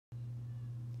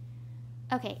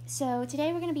Okay, so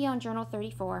today we're going to be on Journal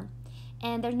 34,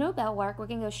 and there's no bell work. We're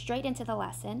going to go straight into the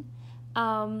lesson.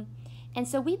 And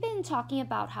so we've been talking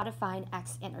about how to find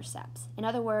x-intercepts. In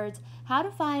other words, how to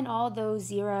find all those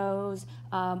zeros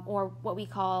or what we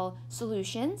call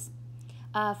solutions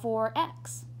for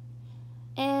x.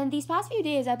 And these past few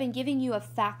days, I've been giving you a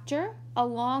factor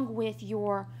along with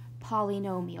your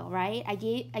polynomial, right? I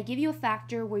give you a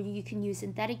factor where you can use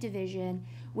synthetic division,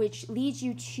 which leads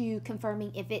you to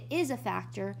confirming if it is a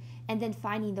factor, and then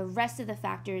finding the rest of the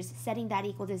factors, setting that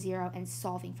equal to 0, and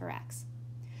solving for x.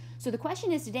 So the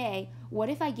question is today, what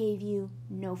if I gave you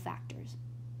no factors?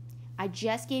 I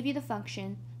just gave you the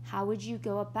function. How would you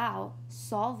go about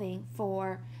solving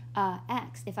for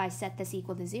x if I set this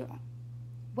equal to 0?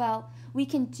 Well, we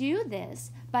can do this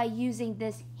by using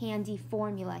this handy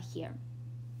formula here.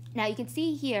 Now you can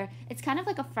see here, it's kind of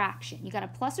like a fraction. You got a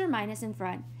plus or minus in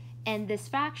front, and this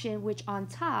fraction, which on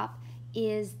top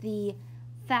is the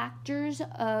factors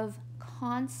of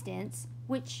constants,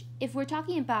 which if we're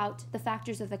talking about the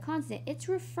factors of the constant, it's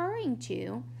referring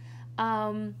to,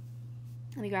 let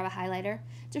me grab a highlighter,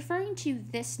 it's referring to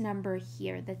this number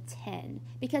here, the 10,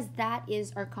 because that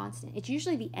is our constant. It's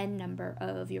usually the end number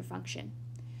of your function.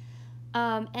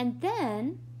 And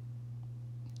then,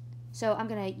 so I'm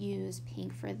going to use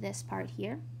pink for this part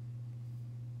here.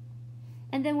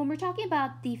 And then when we're talking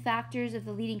about the factors of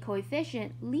the leading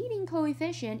coefficient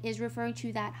is referring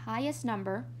to that highest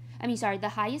number,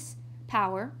 the highest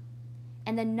power,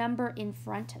 and the number in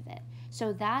front of it.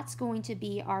 So that's going to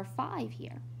be our 5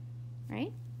 here,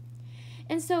 right?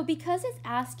 And so because it's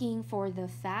asking for the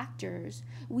factors,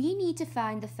 we need to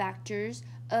find the factors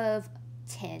of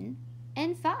 10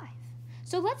 and 5.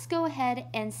 So let's go ahead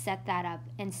and set that up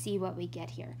and see what we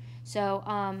get here. So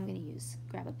I'm going to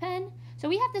grab a pen. So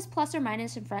we have this plus or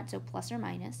minus in front, so plus or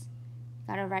minus.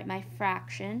 Got to write my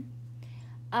fraction.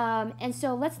 And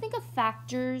so let's think of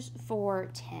factors for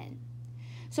 10.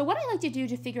 So what I like to do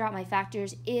to figure out my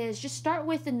factors is just start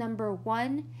with the number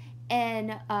 1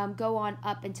 and go on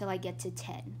up until I get to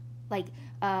 10. Like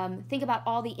think about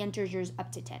all the integers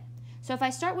up to 10. So if I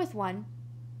start with 1,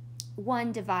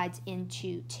 1 divides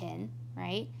into 10,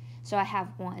 right? So I have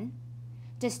 1.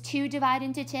 Does 2 divide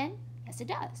into 10? Yes, it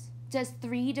does. Does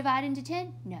 3 divide into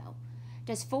 10? No.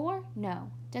 Does 4?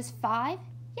 No. Does 5?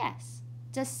 Yes.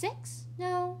 Does 6?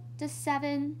 No. Does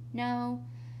 7? No.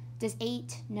 Does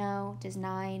 8? No. Does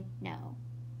 9? No.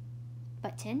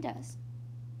 But 10 does.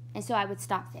 And so I would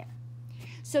stop there.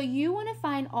 So you want to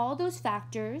find all those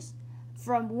factors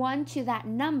from 1 to that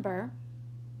number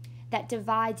that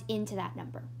divides into that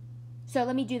number. So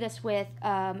let me do this with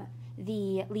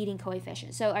the leading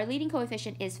coefficient. So our leading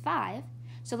coefficient is 5.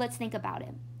 So let's think about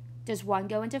it. Does 1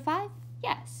 go into 5?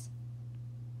 Yes.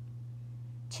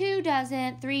 2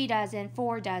 doesn't, 3 doesn't,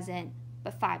 4 doesn't,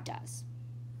 but 5 does.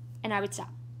 And I would stop.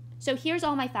 So here's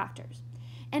all my factors.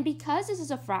 And because this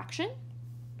is a fraction,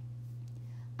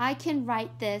 I can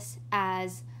write this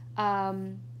as,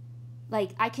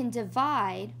 I can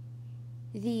divide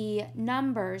the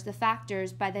numbers, the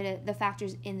factors, by the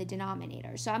factors in the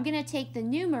denominator. So I'm going to take the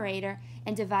numerator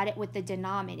and divide it with the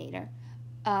denominator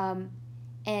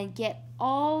and get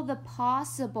all the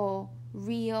possible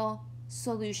real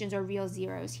solutions or real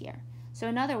zeros here. So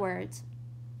in other words,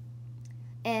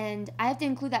 and I have to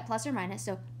include that plus or minus.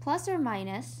 So plus or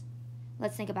minus,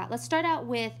 let's start out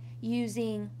with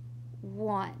using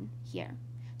 1 here.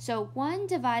 So 1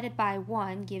 divided by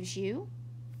 1 gives you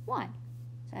 1.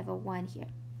 So I have a 1 here.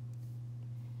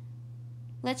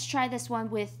 Let's try this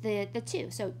one with the 2.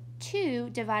 So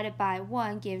 2 divided by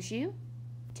 1 gives you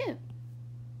 2.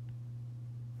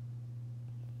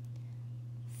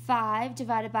 5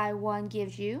 divided by 1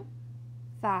 gives you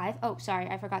 5. Oh, sorry,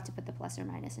 I forgot to put the plus or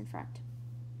minus in front.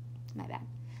 My bad.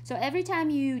 So every time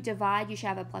you divide, you should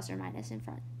have a plus or minus in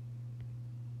front.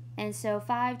 And so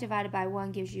 5 divided by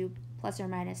 1 gives you plus or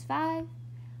minus 5.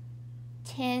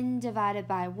 10 divided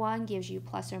by 1 gives you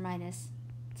plus or minus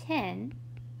 10.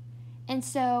 And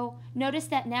so notice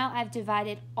that now I've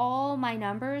divided all my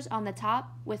numbers on the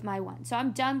top with my 1. So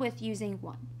I'm done with using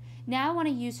 1. Now I want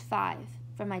to use 5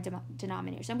 for my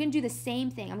denominator. So I'm going to do the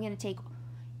same thing. I'm going to take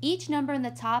each number in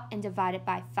the top and divide it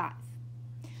by 5.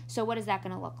 So what is that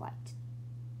going to look like?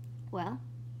 Well,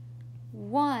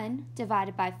 1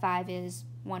 divided by 5 is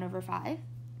 1 over 5.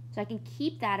 So I can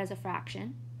keep that as a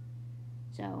fraction.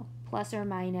 So plus or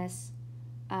minus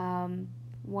 1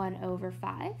 over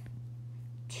 5.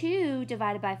 2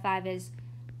 divided by 5 is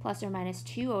plus or minus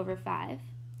 2 over 5.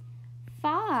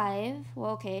 5,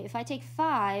 well, okay, if I take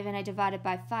 5 and I divide it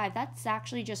by 5, that's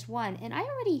actually just 1, and I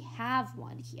already have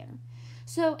 1 here.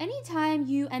 So anytime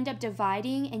you end up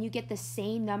dividing and you get the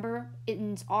same number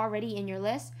it's already in your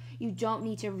list, you don't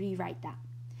need to rewrite that.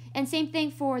 And same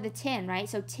thing for the 10, right?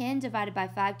 So 10 divided by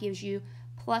 5 gives you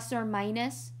plus or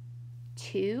minus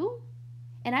 2.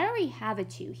 And I already have a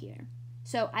 2 here,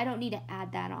 so I don't need to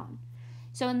add that on.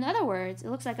 So in other words, it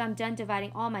looks like I'm done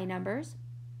dividing all my numbers.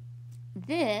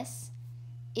 This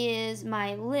is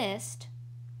my list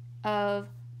of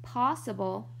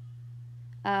possible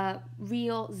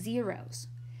real zeros.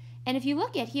 And if you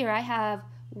look at here, I have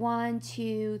 1,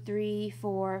 2, 3,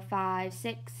 4, 5,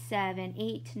 6, 7,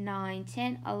 8, 9,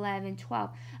 10, 11, 12.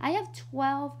 I have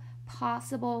 12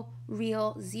 possible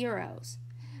real zeros.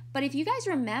 But if you guys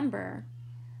remember,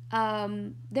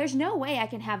 there's no way I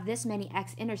can have this many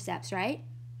x-intercepts, right?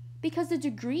 Because the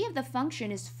degree of the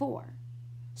function is 4.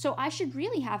 So I should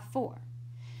really have 4.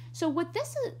 So what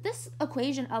this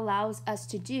equation allows us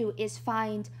to do is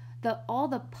find all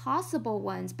the possible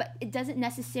ones, but it doesn't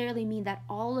necessarily mean that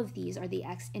all of these are the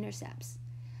x-intercepts.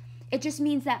 It just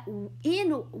means that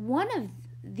in one of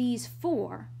these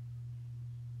 4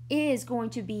 is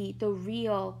going to be the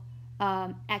real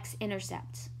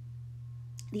x-intercepts.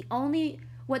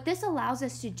 What this allows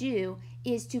us to do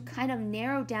is to kind of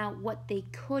narrow down what they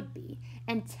could be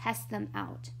and test them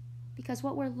out. Because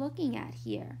what we're looking at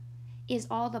here is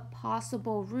all the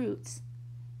possible roots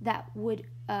that would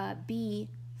be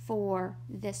for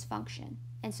this function.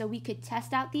 And so we could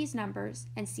test out these numbers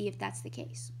and see if that's the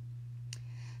case.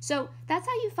 So that's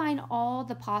how you find all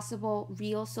the possible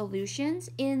real solutions.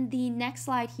 In the next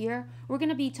slide here, we're going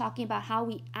to be talking about how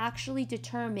we actually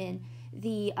determine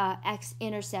the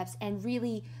x-intercepts and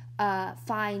really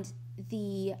find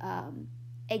the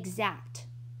exact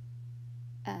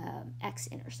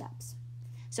x-intercepts.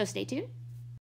 So stay tuned.